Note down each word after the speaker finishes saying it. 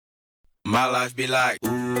My life be like,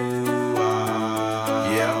 ooh,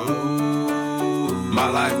 yeah, ooh. My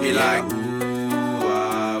life be like,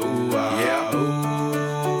 ooh, yeah,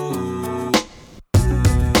 ooh.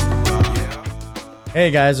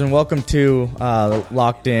 Hey guys, and welcome to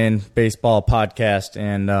Locked In Baseball Podcast.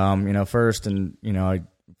 And first and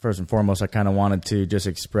foremost, I kind of wanted to just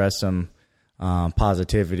express some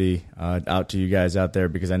positivity out to you guys out there,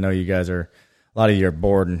 because I know you guys are, a lot of you are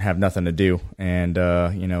bored and have nothing to do. And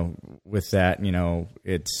with that,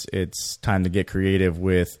 it's time to get creative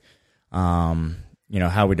with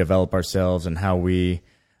how we develop ourselves and how we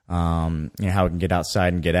how we can get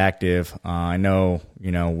outside and get active. I know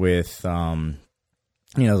with the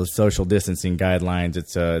social distancing guidelines,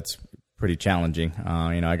 it's pretty challenging.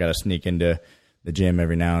 I got to sneak into the gym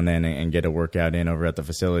every now and then and get a workout in over at the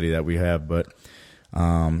facility that we have. But,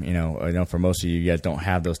 I know for most of you guys don't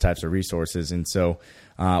have those types of resources. And so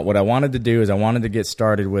what I wanted to do is I wanted to get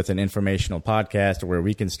started with an informational podcast where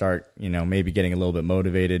we can start, maybe getting a little bit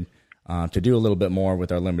motivated to do a little bit more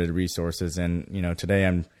with our limited resources. And, today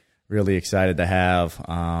I'm really excited to have,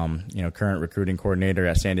 current recruiting coordinator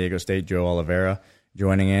at San Diego State, Joe Oliveira,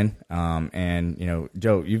 joining in.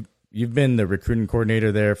 Joe, you've been the recruiting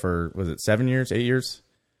coordinator there for, was it 7 years, 8 years?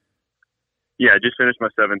 Yeah, I just finished my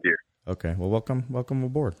 7th year. Okay. Well, welcome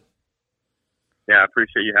aboard. Yeah, I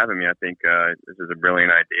appreciate you having me. I think this is a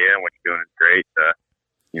brilliant idea, and what you're doing is great to,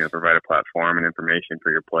 provide a platform and information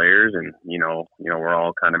for your players. And, we're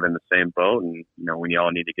all kind of in the same boat, and, we all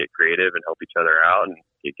need to get creative and help each other out and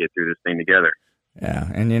get through this thing together. Yeah.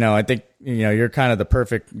 And, I think, you're kind of the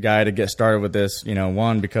perfect guy to get started with this,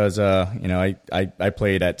 one, because, I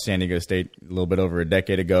played at San Diego State a little bit over a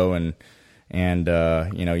decade ago, and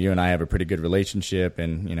you and I have a pretty good relationship,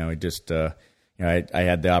 and, I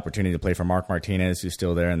had the opportunity to play for Mark Martinez, who's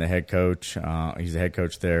still there, and the head coach. He's the head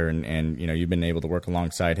coach there, and you've been able to work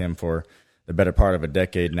alongside him for the better part of a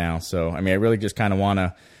decade now. So, I really just kind of want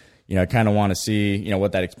to, see,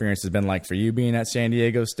 what that experience has been like for you being at San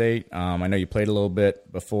Diego State. I know you played a little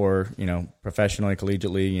bit before, professionally,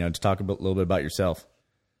 collegiately, to talk a little bit about yourself.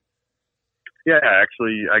 Yeah,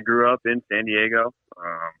 actually, I grew up in San Diego.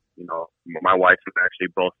 My wife is actually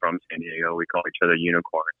both from San Diego. We call each other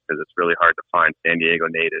unicorns because it's really hard to find San Diego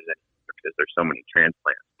natives because there's so many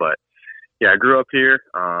transplants. But yeah, I grew up here,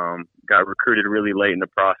 got recruited really late in the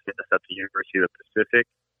process at the University of the Pacific.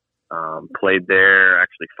 Played there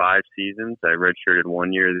actually 5 seasons. I redshirted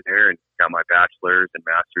 1 year there and got my bachelor's and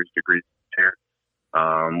master's degrees there.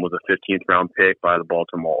 Was a 15th round pick by the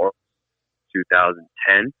Baltimore Orioles,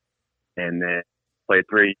 2010, and then played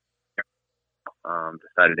 3 years.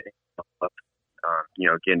 Decided to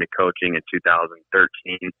get into coaching in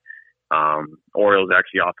 2013. Orioles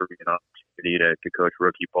actually offered me an opportunity to coach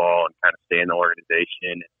rookie ball and kind of stay in the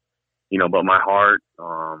organization. But my heart,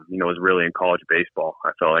 was really in college baseball.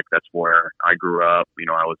 I felt like that's where I grew up.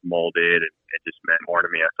 I was molded, and it just meant more to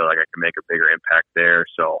me. I felt like I could make a bigger impact there.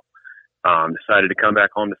 So, decided to come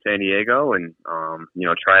back home to San Diego and,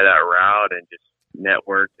 try that route and just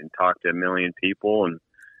network and talk to a million people. And,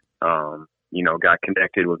 got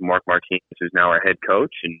connected with Mark Martinez, who's now our head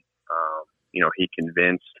coach. And, he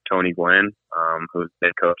convinced Tony Gwynn, who was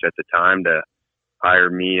head coach at the time, to hire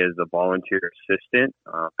me as a volunteer assistant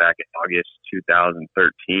back in August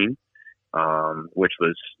 2013, which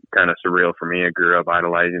was kind of surreal for me. I grew up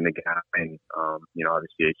idolizing the guy and,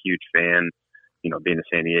 obviously a huge fan, being a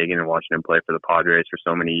San Diegan and watching him play for the Padres for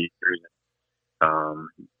so many years.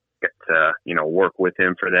 Got to, work with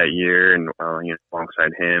him for that year and,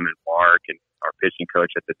 alongside him and Mark, and our pitching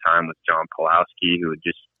coach at the time was John Pulowski, who had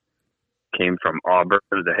just came from Auburn,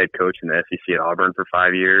 was the head coach in the SEC at Auburn for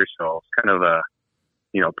 5 years. So it's kind of a,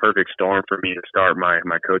 perfect storm for me to start my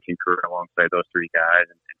coaching career alongside those 3 guys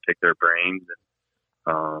and pick their brains. And,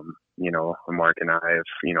 Mark and I have,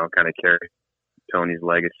 kind of carried Tony's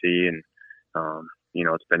legacy, and,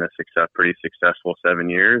 it's been a pretty successful 7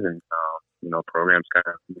 years, and, program's kind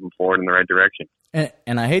of moving forward in the right direction.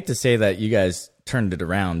 And I hate to say that you guys turned it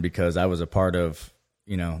around, because I was a part of,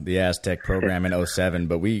 the Aztec program in 2007,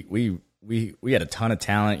 but we had a ton of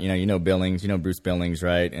talent, Billings, Bruce Billings,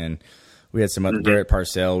 right? And we had some other, Garrett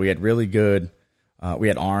Parcell. We had really good, we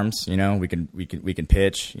had arms, we can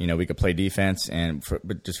pitch, we could play defense,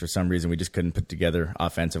 but just for some reason we just couldn't put together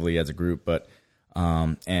offensively as a group. But,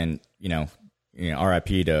 RIP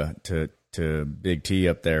to Big T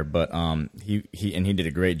up there, but he did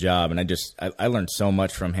a great job, and I learned so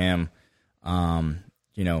much from him,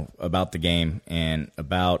 about the game and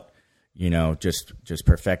about just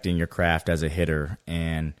perfecting your craft as a hitter,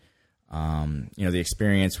 and the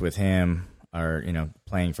experience with him, or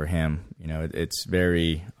playing for him, it's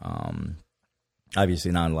very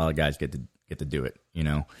Obviously, not a lot of guys get to do it,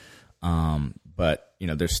 but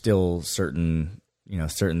there's still certain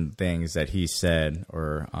things that he said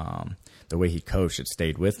or the way he coached that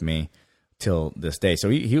stayed with me till this day. So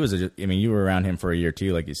he was you were around him for a year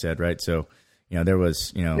too, like you said, right? So there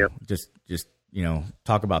was Yep. just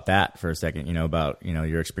talk about that for a second, about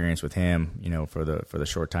your experience with him, for the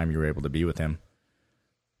short time you were able to be with him.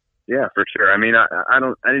 Yeah, for sure. I mean, I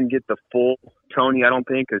didn't get the full Tony, I don't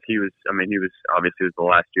think, because he was obviously it was the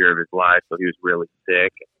last year of his life, so he was really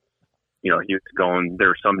sick. He was going, there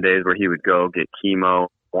were some days where he would go get chemo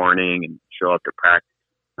morning and show up to practice.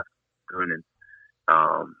 And,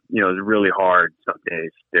 it was really hard some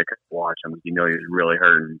days to watch him. He was really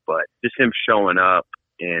hurting, but just him showing up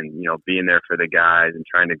and, being there for the guys and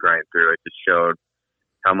trying to grind through it just showed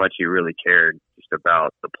how much he really cared just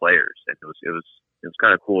about the players. And it was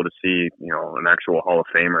kind of cool to see, an actual Hall of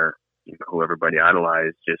Famer, who everybody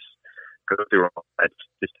idolized, just go through all that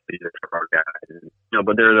just to be there for our guys. And,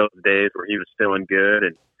 but there are those days where he was feeling good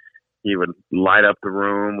and he would light up the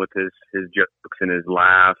room with his jokes and his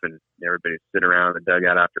laugh, and everybody would sit around the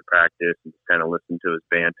dugout after practice and just kind of listen to his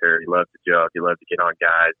banter. He loved to joke. He loved to get on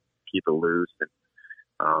guys, keep it loose. And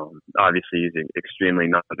obviously he's extremely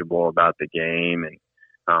knowledgeable about the game. And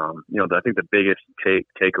I think the biggest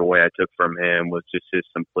takeaway I took from him was just his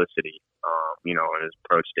simplicity, and his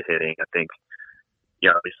approach to hitting. I think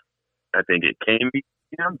it came to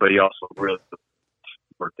him, but he also really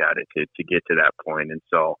worked at it to get to that point. And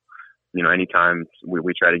so, anytime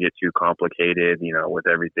we try to get too complicated, with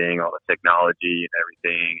everything, all the technology and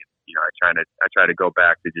everything, I try to go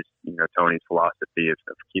back to just, Tony's philosophy of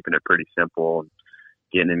keeping it pretty simple and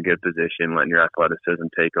getting in good position, letting your athleticism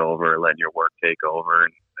take over, letting your work take over.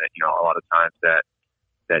 And, a lot of times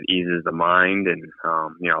that eases the mind and,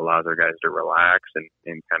 allows our guys to relax and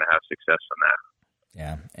kind of have success from that.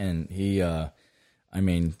 Yeah. And he,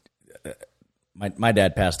 my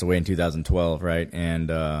dad passed away in 2012, right? And,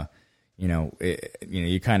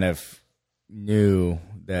 you kind of knew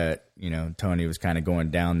that, Tony was kind of going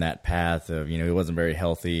down that path of, he wasn't very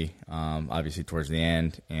healthy, obviously towards the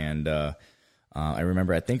end. And, I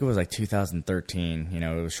remember, I think it was like 2013,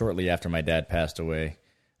 it was shortly after my dad passed away.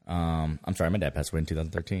 I'm sorry, my dad passed away in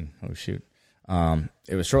 2013. Oh, shoot.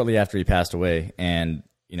 It was shortly after he passed away. And,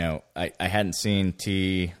 I hadn't seen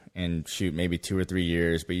T in maybe 2 or 3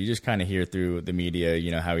 years, but you just kind of hear through the media,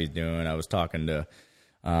 how he's doing. I was talking to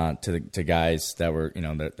guys that were,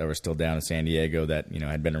 that were still down in San Diego that,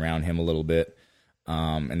 had been around him a little bit.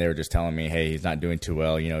 And they were just telling me, hey, he's not doing too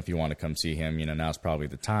well. If you want to come see him, now's probably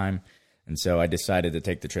the time. And so I decided to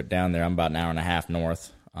take the trip down there. I'm about an hour and a half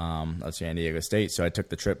north of San Diego State. So I took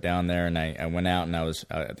the trip down there and I went out and I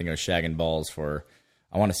think I was shagging balls for,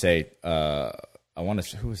 who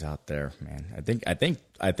was out there, man? I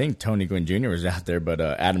think Tony Gwynn Jr. was out there, but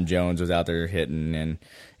Adam Jones was out there hitting,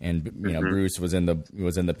 and Bruce was in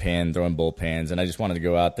the pen throwing bullpens, and I just wanted to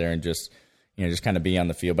go out there and just kind of be on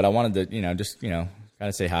the field. But I wanted to just kind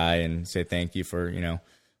of say hi and say thank you for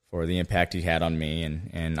the impact he had on me,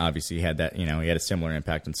 and obviously he had that he had a similar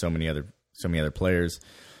impact on so many other players.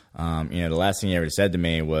 The last thing he ever said to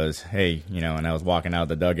me was, hey, and I was walking out of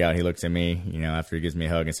the dugout, he looks at me, after he gives me a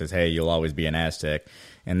hug and says, hey, you'll always be an Aztec.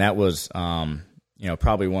 And that was,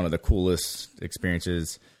 probably one of the coolest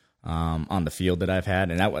experiences, on the field that I've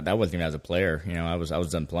had. And that wasn't even as a player, I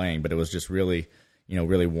was done playing, but it was just really,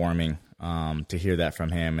 really warming, to hear that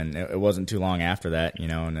from him. And it wasn't too long after that,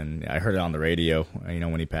 and then I heard it on the radio,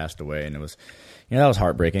 when he passed away, and it was, that was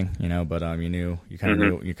heartbreaking, but, you kind of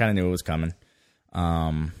knew it was coming.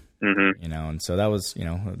 And so that was,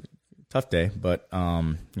 a tough day, but,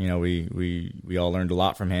 we all learned a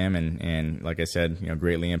lot from him and like I said,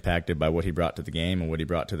 greatly impacted by what he brought to the game and what he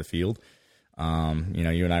brought to the field. You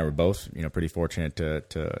and I were both, pretty fortunate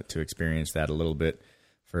to experience that a little bit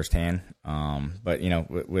firsthand. But,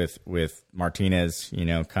 with Martinez,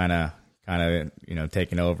 kind of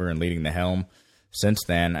taking over and leading the helm, since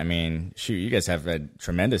then, shoot, you guys have had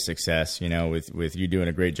tremendous success, with you doing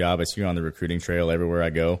a great job. I see you on the recruiting trail everywhere I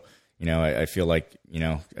go. I feel like,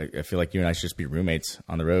 I feel like you and I should just be roommates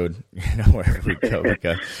on the road, wherever we go.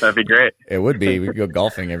 Because that'd be great. It would be. We could go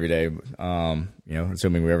golfing every day,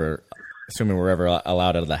 assuming we're ever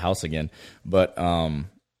allowed out of the house again. But, I've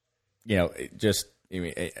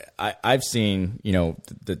seen,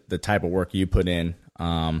 the type of work you put in,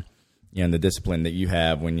 and the discipline that you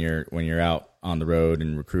have when you're out on the road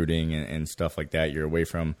and recruiting and stuff like that. You're away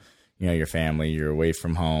from, your family, you're away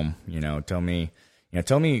from home, tell me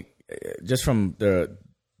just from the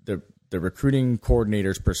recruiting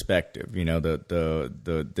coordinator's perspective,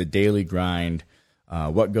 the daily grind,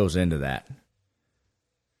 what goes into that?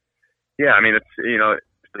 Yeah, I mean, it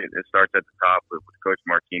starts at the top with Coach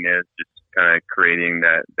Martinez, just kind of creating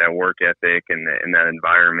that work ethic and that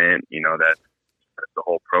environment. That's the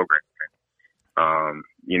whole program.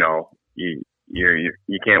 You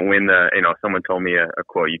can't win someone told me a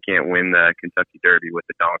quote, you can't win the Kentucky Derby with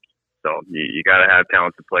the donkey. So you got to have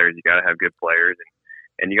talented players, you got to have good players,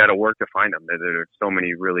 and you got to work to find them. There's so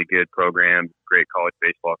many really good programs, great college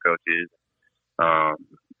baseball coaches.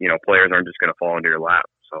 Players aren't just going to fall into your lap.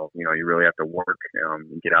 So, you really have to work,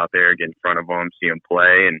 and get out there, get in front of them, see them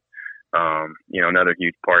play. And, another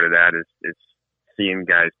huge part of that is seeing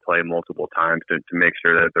guys play multiple times to make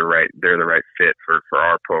sure that they're the right fit for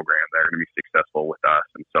our program. They're going to be successful with us.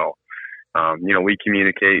 And so, we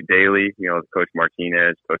communicate daily, Coach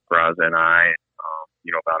Martinez, Coach Peraza, and I,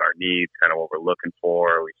 about our needs, kind of what we're looking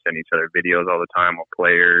for. We send each other videos all the time on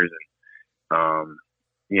players, and,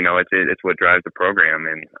 it's what drives the program.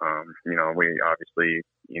 And, we obviously,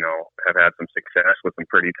 have had some success with some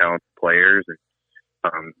pretty talented players,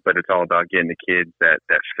 but it's all about getting the kids that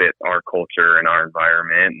fit our culture and our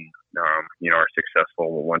environment, and, are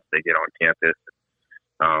successful once they get on campus.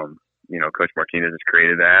 Coach Martinez has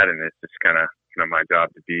created that, and it's just kind of my job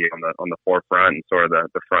to be on the forefront and sort of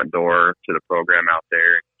the front door to the program out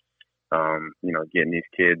there. Getting these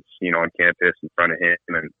kids, on campus in front of him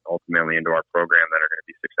and ultimately into our program that are going to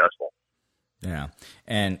be successful. Yeah.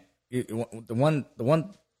 And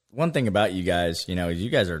the one thing about you guys, is you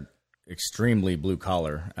guys are extremely blue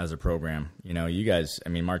collar as a program. You guys,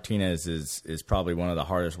 Martinez is probably one of the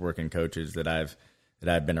hardest working coaches that I've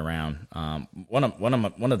been around. One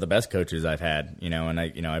of the best coaches I've had,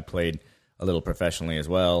 and I played a little professionally as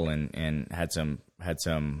well, and had some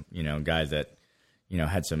guys that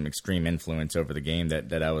had some extreme influence over the game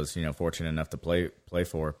that I was fortunate enough to play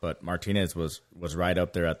for. But Martinez was right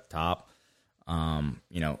up there at the top.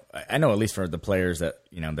 I know at least for the players that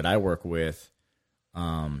that I work with,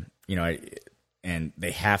 and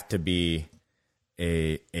they have to be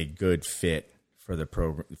a good fit for the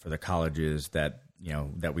for the colleges that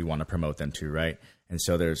that we want to promote them to, right? And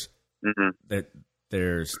so there's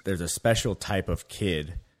a special type of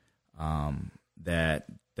kid that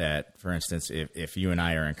for instance, if you and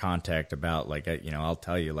I are in contact about I'll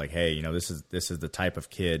tell you hey, this is the type of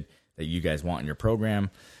kid that you guys want in your program.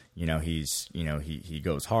 He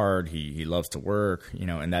goes hard, he loves to work,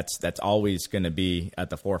 and that's always going to be at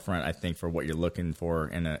the forefront, I think, for what you're looking for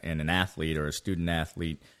in an athlete or a student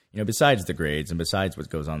athlete, besides the grades and besides what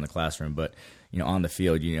goes on in the classroom. But, on the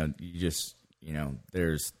field, you just,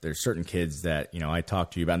 there's certain kids that, I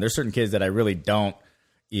talk to you about, and there's certain kids that I really don't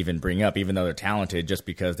even bring up, even though they're talented, just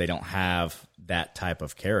because they don't have that type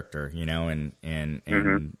of character, and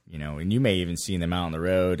you may even see them out on the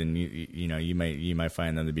road, and you might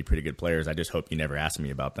find them to be pretty good players. I just hope you never ask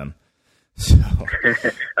me about them. So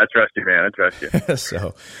I trust you, man. I trust you.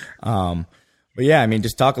 So, but yeah,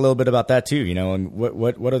 just talk a little bit about that too, and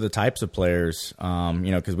what are the types of players,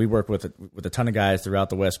 because we work with a ton of guys throughout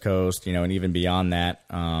the West Coast, and even beyond that,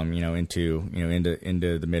 into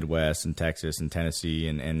the Midwest and Texas and Tennessee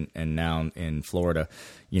and now in Florida.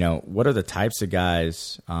 What are the types of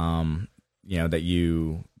guys, that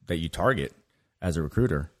you target as a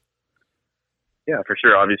recruiter? Yeah, for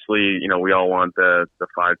sure. Obviously, we all want the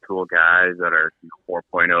 5-tool guys that are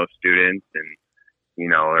 4.0 students and,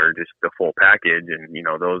 or just the full package. And,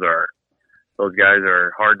 those guys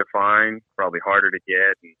are hard to find, probably harder to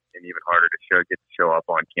get, and even harder to get to show up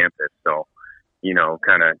on campus. So,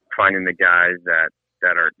 kind of finding the guys that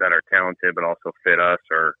are talented, but also fit us,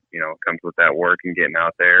 or, comes with that work and getting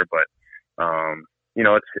out there. But,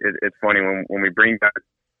 it's funny when we bring back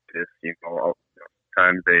this,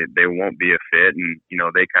 times they won't be a fit, and,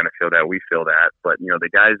 they kind of feel that, we feel that. But, the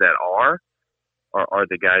guys that are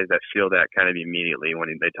the guys that feel that kind of immediately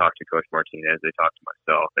when they talk to Coach Martinez, they talk to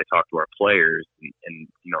myself, they talk to our players, and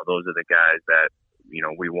those are the guys that,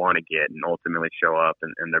 we want to get and ultimately show up,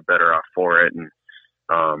 and they're better off for it. And,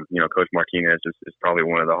 Coach Martinez is probably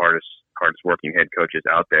one of the hardest working head coaches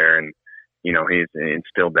out there. And, he's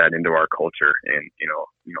instilled that into our culture, and,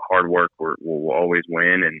 hard work will always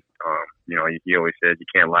win. And, he always says you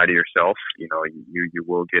can't lie to yourself. You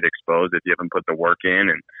will get exposed if you haven't put the work in.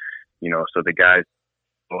 And, so the guys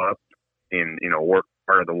go up and, work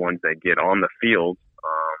hard are the ones that get on the field,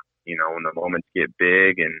 when the moments get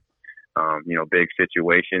big and, big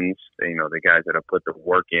situations, the guys that have put the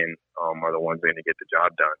work in, are the ones going to get the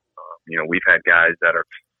job done. We've had guys that are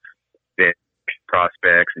big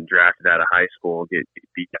prospects and drafted out of high school get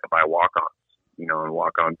beat out by walk-ons, and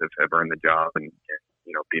walk-ons have earned the job and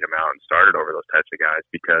beat them out and started over those types of guys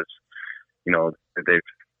because,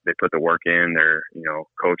 they put the work in. They're, you know,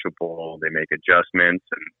 coachable. They make adjustments,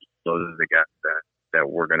 and those are the guys that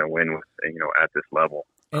we're going to win with, you know, at this level.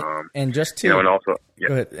 And just to, you know, and also,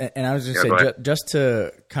 go ahead. And I was just say, just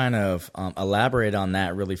to kind of elaborate on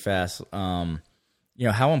that really fast. You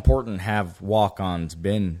know, how important have walk-ons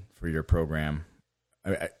been for your program?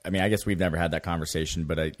 I mean, I guess we've never had that conversation,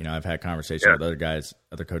 but I've had conversations with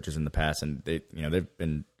other coaches in the past, and they've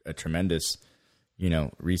been a tremendous, you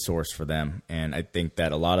know, resource for them. And I think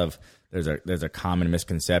that there's a common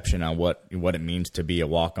misconception on what it means to be a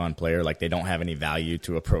walk-on player. Like, they don't have any value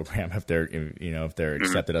to a program if they're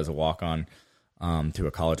accepted as a walk-on to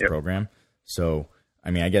a college program. So, I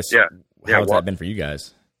mean, I guess how's that been for you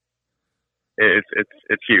guys?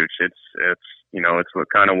 It's huge. It's you know, it's what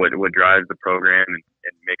drives the program and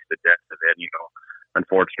makes the depth of it. You know,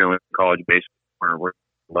 unfortunately, college baseball, we're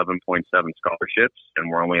 11.7 scholarships, and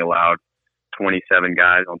we're only allowed 27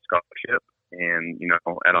 guys on scholarship, and, you know,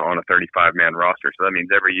 on a 35-man roster. So that means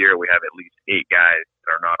every year we have at least 8 guys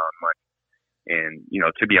that are not on money. And, you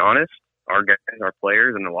know, to be honest, our guys, our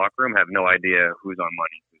players in the locker room have no idea who's on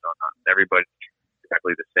money, who's on not. Everybody's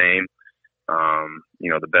exactly the same. You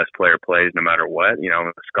know, the best player plays no matter what. You know,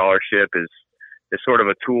 the scholarship is sort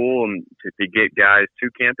of a tool to get guys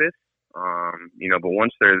to campus. You know, but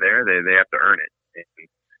once they're there, they have to earn it.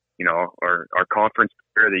 And, you know, our conference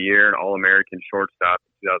player of the year and All-American shortstop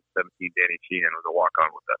in 2017, Danny Sheehan, was a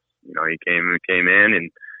walk-on with us. You know, he came in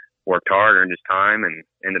and worked hard, earned his time, and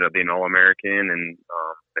ended up being All-American and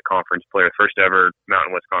the conference player, first ever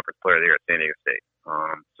Mountain West Conference player of the year at San Diego State.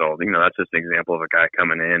 So, you know, that's just an example of a guy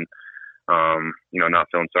coming in, you know,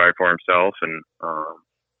 not feeling sorry for himself, and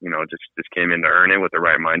you know, just came in to earn it with the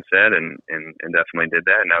right mindset, and definitely did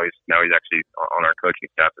that. And now he's actually on our coaching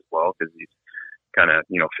staff as well, because he's kind of,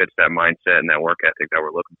 you know, fits that mindset and that work ethic that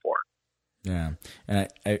we're looking for. Yeah. And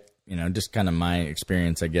I you know, just kind of my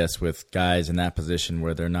experience, I guess, with guys in that position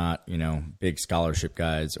where they're not, you know, big scholarship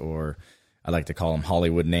guys, or I like to call them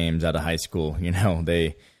Hollywood names out of high school. You know,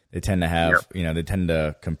 they tend to have, you know, they tend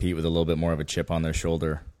to compete with a little bit more of a chip on their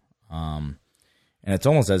shoulder. And it's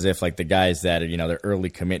almost as if, like, the guys that are, you know, they're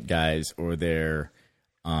early commit guys, or they're,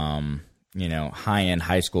 you know, high-end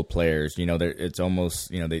high school players, you know, it's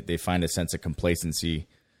almost, you know, they find a sense of complacency,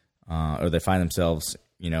 or they find themselves,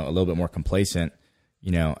 you know, a little bit more complacent,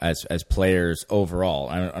 you know, as players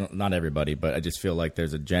overall. Not everybody, but I just feel like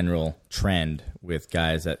there's a general trend with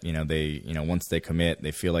guys that, you know, they, you know, once they commit,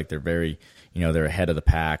 they feel like they're very, you know, they're ahead of the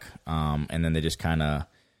pack, and then they just kind of,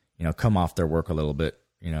 you know, come off their work a little bit,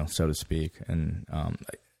 you know, so to speak. And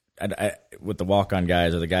I, with the walk-on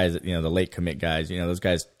guys, or the guys that, you know, the late commit guys, you know, those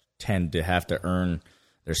guys tend to have to earn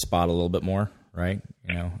their spot a little bit more, right?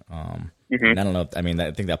 You know, and I don't know. I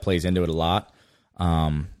think that plays into it a lot.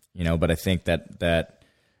 You know, but I think that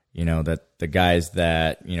you know, that the guys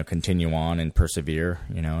that, you know, continue on and persevere,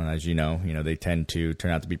 you know, and as you know, they tend to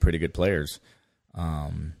turn out to be pretty good players.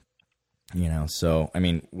 You know, so I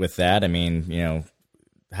mean, with that, I mean, you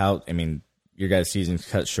know, your guys' season's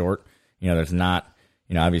cut short. You know, there's not,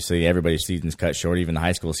 you know, obviously everybody's season's cut short. Even the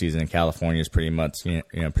high school season in California is pretty much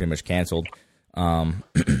canceled. I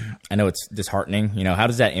know it's disheartening. You know, how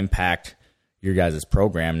does that impact your guys'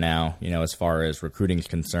 program now, you know, as far as recruiting is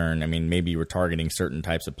concerned? I mean, maybe you were targeting certain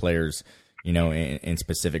types of players, you know, in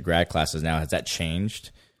specific grad classes now. Has that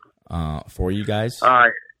changed for you guys?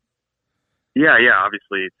 Yeah.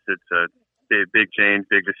 Obviously, it's a big change,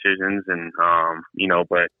 big decisions, and you know,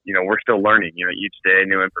 but you know, we're still learning. You know, each day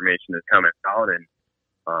new information is coming out, and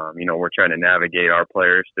you know, we're trying to navigate our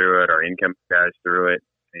players through it, our income guys through it,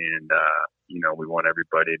 and you know, we want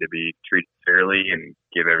everybody to be treated fairly and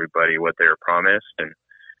give everybody what they were promised. And,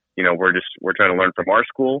 you know, we're trying to learn from our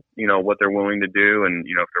school, you know, what they're willing to do, and,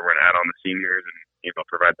 you know, if they're going to add on the seniors and, you know,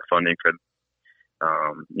 provide the funding for,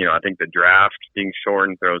 you know, I think the draft being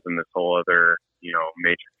shortened throws in this whole other, you know,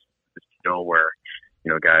 matrix still where,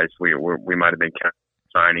 you know, guys, we might have been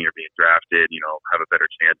signing or being drafted, you know, have a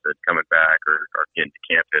better chance at coming back or getting to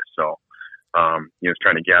campus. So, you know,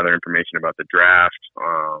 trying to gather information about the draft,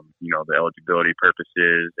 you know, the eligibility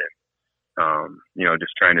purposes, and, you know,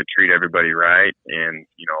 just trying to treat everybody right, and,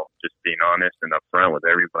 you know, just being honest and upfront with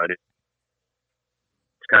everybody.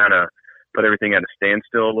 It's kind of put everything at a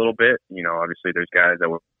standstill a little bit. You know, obviously there's guys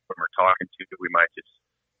that when we're talking to, we might just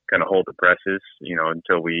kind of hold the presses, you know,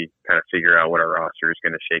 until we kind of figure out what our roster is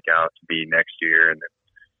going to shake out to be next year. And then,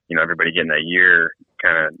 you know, everybody getting that year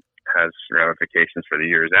kind of has ramifications for the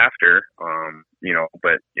years after, you know,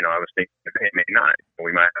 but, you know, I was thinking, hey, maybe not.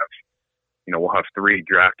 We might have, you know, we'll have 3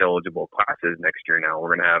 draft eligible classes next year now.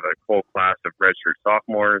 We're going to have a whole class of redshirt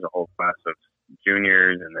sophomores, a whole class of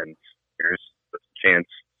juniors, and then there's a chance,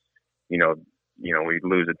 you know, we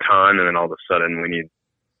lose a ton, and then all of a sudden we need,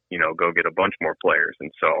 go get a bunch more players.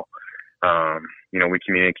 And so, we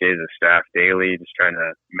communicate as a staff daily, just trying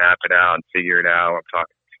to map it out and figure it out. I'm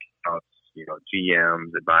talking to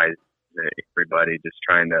GMs, advisors, everybody, just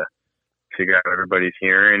trying to figure out what everybody's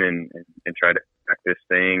hearing and try to back this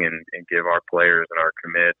thing and give our players and our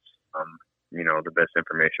commits, the best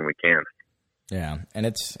information we can. Yeah. And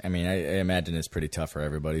I imagine it's pretty tough for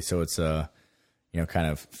everybody. So it's, kind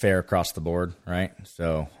of fair across the board, right?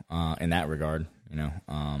 So, in that regard,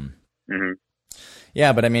 Mm-hmm.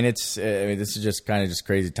 Yeah, but this is just kind of just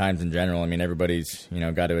crazy times in general. I mean, everybody's,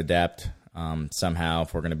 got to adapt, somehow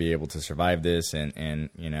if we're going to be able to survive this and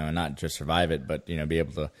not just survive it, but, be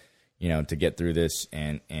able to, to get through this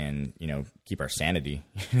and keep our sanity.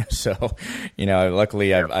 So,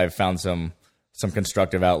 luckily I've found some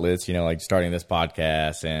constructive outlets, like starting this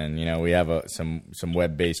podcast, and, we have some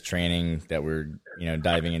web-based training that we're,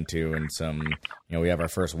 diving into, and some, we have our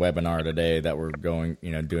first webinar today that we're going,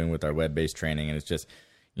 doing with our web-based training. And it's just,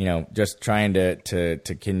 just trying to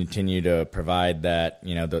continue to provide that,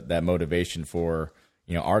 that motivation for,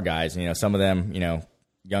 our guys. Some of them,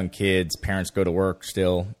 young kids, parents go to work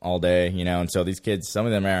still all day, and so these kids, some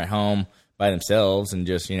of them are at home by themselves and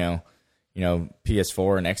just,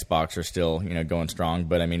 PS4 and Xbox are still, going strong.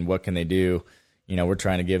 But I mean, what can they do? We're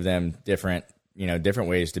trying to give them different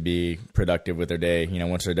ways to be productive with their day.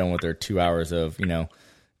 Once they're done with their 2 hours of,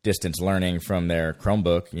 distance learning from their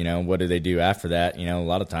Chromebook, what do they do after that? A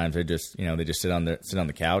lot of times they just sit on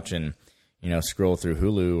the couch and, scroll through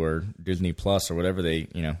Hulu or Disney Plus or whatever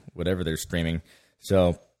whatever they're streaming.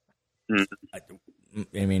 So,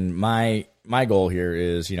 I mean, my goal here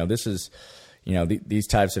is, this is, these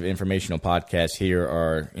types of informational podcasts here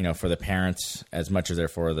are, for the parents as much as they're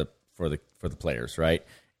for the players, right?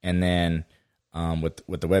 And then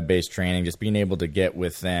with the web-based training, just being able to get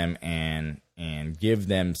with them and give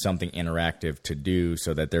them something interactive to do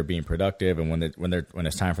so that they're being productive, and when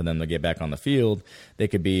it's time for them to get back on the field, they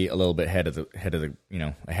could be a little bit ahead of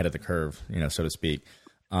the curve, so to speak.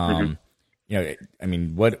 How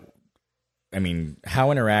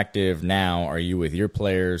interactive now are you with your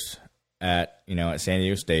players at San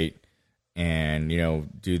Diego State? And,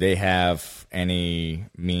 do they have any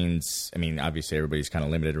means? I mean, obviously everybody's kind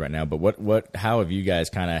of limited right now, but how have you guys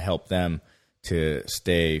kind of helped them to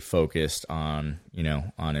stay focused on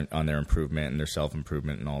their improvement and their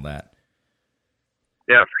self-improvement and all that?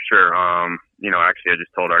 Yeah, for sure. Actually I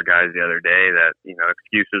just told our guys the other day that,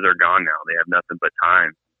 excuses are gone now. They have nothing but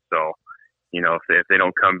time. So, if they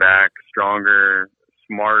don't come back stronger,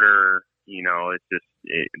 smarter, it's just,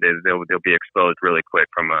 they'll be exposed really quick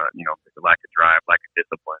from a lack of drive, lack of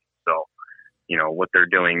discipline. So, what they're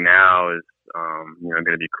doing now is, going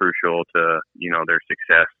to be crucial to, their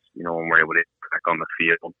success, when we're able to get back on the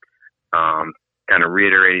field. Kind of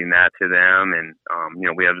reiterating that to them. And,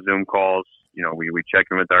 we have Zoom calls, we check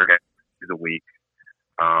in with our guys through the week.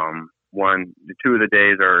 Two of the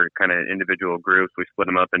days are kind of individual groups. We split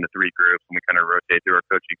them up into 3 groups, and we kind of rotate through our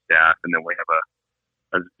coaching staff. And then we have a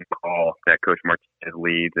Zoom call that Coach Martinez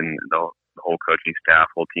leads, and the whole coaching staff,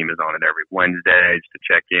 whole team is on it every Wednesday just to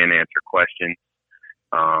check in, answer questions.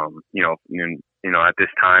 At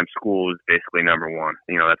this time, school is basically number one.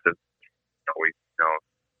 That's we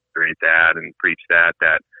read that and preach that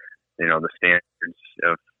the standards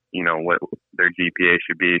of what their GPA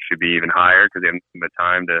should be even higher, because they have the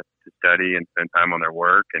time to study and spend time on their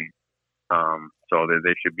work, and so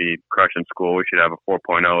they should be crushing school. We should have a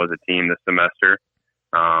 4.0 as a team this semester.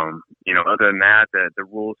 Other than that, the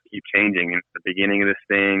rules keep changing. At the beginning of this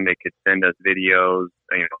thing, they could send us videos,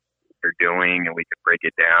 what they're doing, and we could break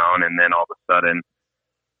it down. And then all of a sudden,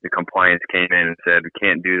 the compliance came in and said, we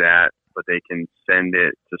can't do that, but they can send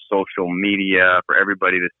it to social media for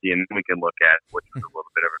everybody to see, and we can look at it, which is a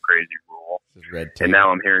little bit of a crazy rule. And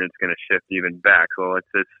now I'm hearing it's going to shift even back. So it's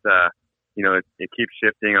just, it keeps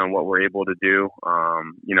shifting on what we're able to do.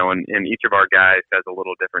 And each of our guys has a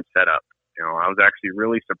little different setup. I was actually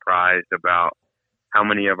really surprised about how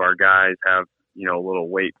many of our guys have, a little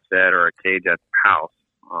weight set or a cage at the house.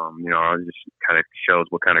 It just kind of shows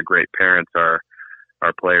what kind of great parents our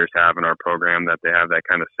players have in our program, that they have that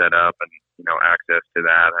kind of set up and, access to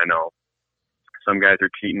that. I know some guys are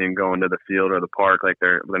cheating and going to the field or the park like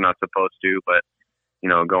they're not supposed to, but,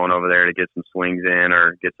 going over there to get some swings in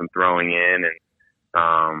or get some throwing in, and,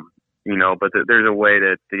 but there's a way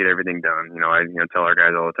to get everything done. I tell our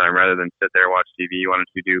guys all the time, rather than sit there and watch TV, why don't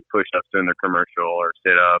you do push-ups during the commercial, or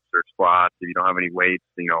sit-ups or squats? If you don't have any weights,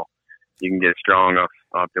 you can get strong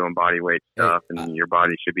off doing body weight stuff, and your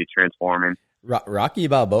body should be transforming. Rocky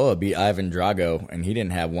Balboa beat Ivan Drago, and he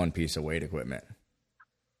didn't have one piece of weight equipment.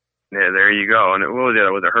 Yeah, there you go. And what was it?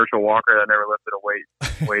 Was it Herschel Walker that never lifted a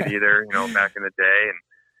weight either? Back in the day.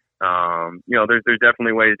 And there's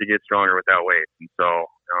definitely ways to get stronger without weights. And so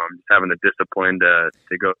just having the discipline to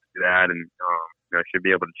go through that, and should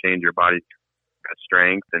be able to change your body's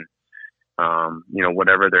strength, and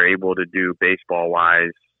whatever they're able to do baseball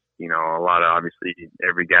wise. A lot of, obviously,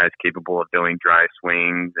 every guy's capable of doing dry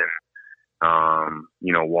swings and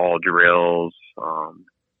wall drills.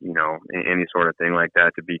 Any sort of thing like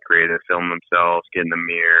that, to be creative, film themselves, get in the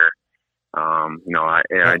mirror.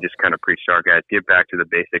 I just kind of preach to our guys, get back to the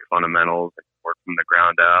basic fundamentals and work from the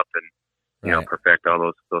ground up, and perfect all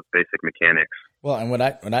those basic mechanics. Well, and what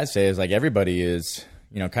I say is, like, everybody is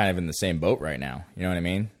kind of in the same boat right now. You know what I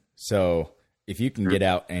mean? So if you can get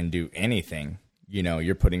out and do anything,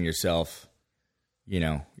 you're putting yourself,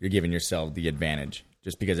 you're giving yourself the advantage,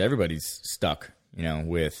 just because everybody's stuck,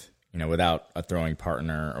 without a throwing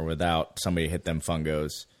partner or without somebody hit them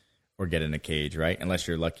fungos or get in a cage, right? Unless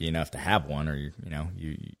you're lucky enough to have one, or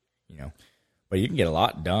but you can get a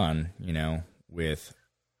lot done, with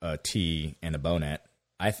a tee and a bow net,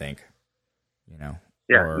 I think, Yeah,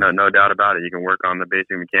 no doubt about it. You can work on the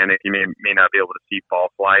basic mechanics. You may not be able to see ball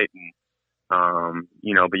flight, and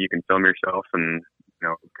but you can film yourself and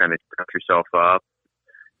kind of cut yourself up,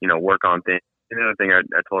 work on things. Another thing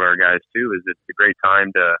I told our guys too is it's a great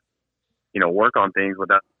time to work on things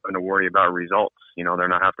without having to worry about results. They're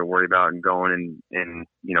not have to worry about going and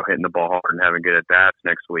hitting the ball hard and having good at bats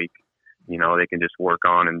next week. They can just work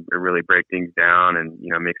on and really break things down and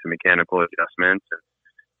make some mechanical adjustments and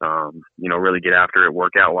really get after it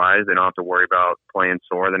workout wise. They don't have to worry about playing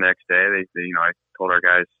sore the next day. They I told our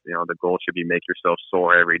guys, the goal should be make yourself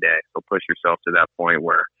sore every day. So push yourself to that point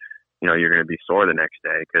where you're going to be sore the next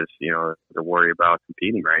day, because to worry about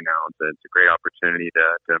competing right now, it's a great opportunity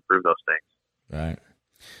to improve those things. Right.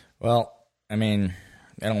 Well, I mean,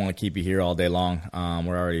 I don't want to keep you here all day long.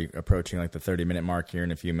 We're already approaching like the 30-minute mark here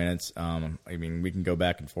in a few minutes. I mean, we can go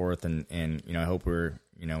back and forth, and I hope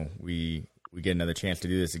we get another chance to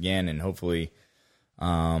do this again, and hopefully,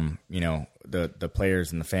 the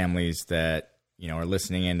players and the families that are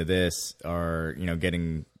listening into this are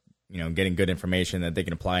getting good information that they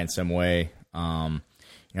can apply in some way. I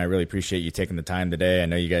really appreciate you taking the time today. I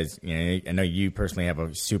know you guys, I know you personally have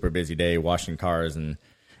a super busy day washing cars and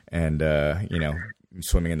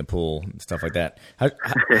swimming in the pool and stuff like that.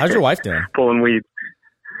 How's your wife doing? Pulling weeds.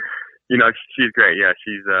 She's great. Yeah,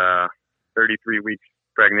 she's 33 weeks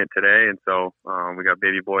pregnant today, and so we got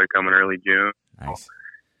baby boy coming early June. Nice.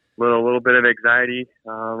 A little bit of anxiety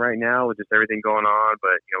right now with just everything going on,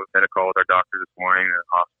 but we've had a call with our doctor this morning. The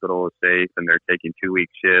hospital is safe, and they're taking 2-week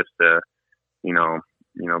shifts to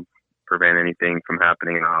prevent anything from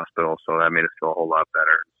happening in the hospital. So that made us feel a whole lot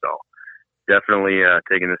better. So definitely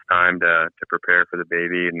taking this time to prepare for the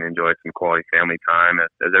baby and enjoy some quality family time, as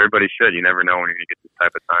everybody should. You never know when you're going to get this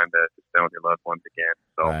type of time to spend with your loved ones again.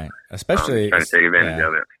 So right. Especially trying to take advantage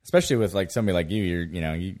of it. Especially with like somebody like you,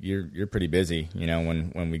 you're pretty busy.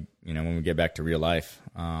 When we get back to real life.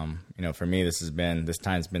 For me, this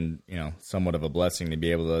time's been somewhat of a blessing to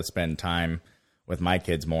be able to spend time with my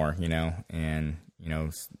kids more. And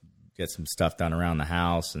get some stuff done around the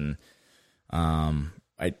house, and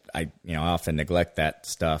I often neglect that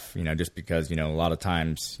stuff, just because, a lot of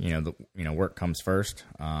times, work comes first.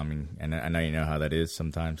 And I know you know how that is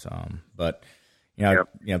sometimes. But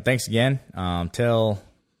thanks again. Tell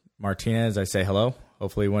Martinez I say hello.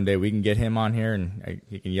 Hopefully one day we can get him on here and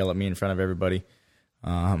he can yell at me in front of everybody.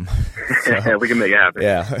 So, we can make it happen.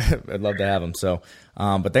 Yeah, I'd love to have him. So,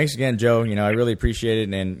 but thanks again, Joe. I really appreciate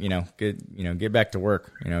it, and get back to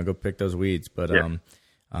work. Go pick those weeds. But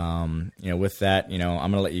with that,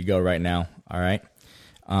 I'm gonna let you go right now. All right.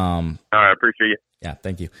 All right, I appreciate you. Yeah,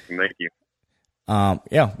 thank you. Thank you.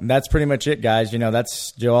 That's pretty much it, guys.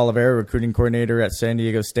 That's Joe Oliveira, recruiting coordinator at San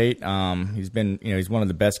Diego State. He's been, he's one of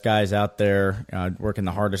the best guys out there, working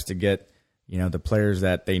the hardest to get, the players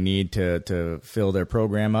that they need to fill their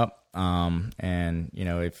program up.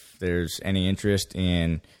 If there's any interest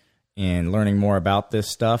in learning more about this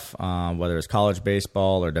stuff, whether it's college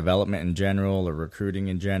baseball or development in general or recruiting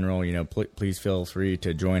in general, please feel free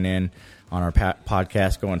to join in on our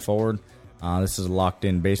podcast going forward. This is a Locked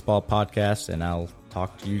In Baseball podcast, and I'll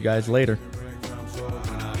talk to you guys later.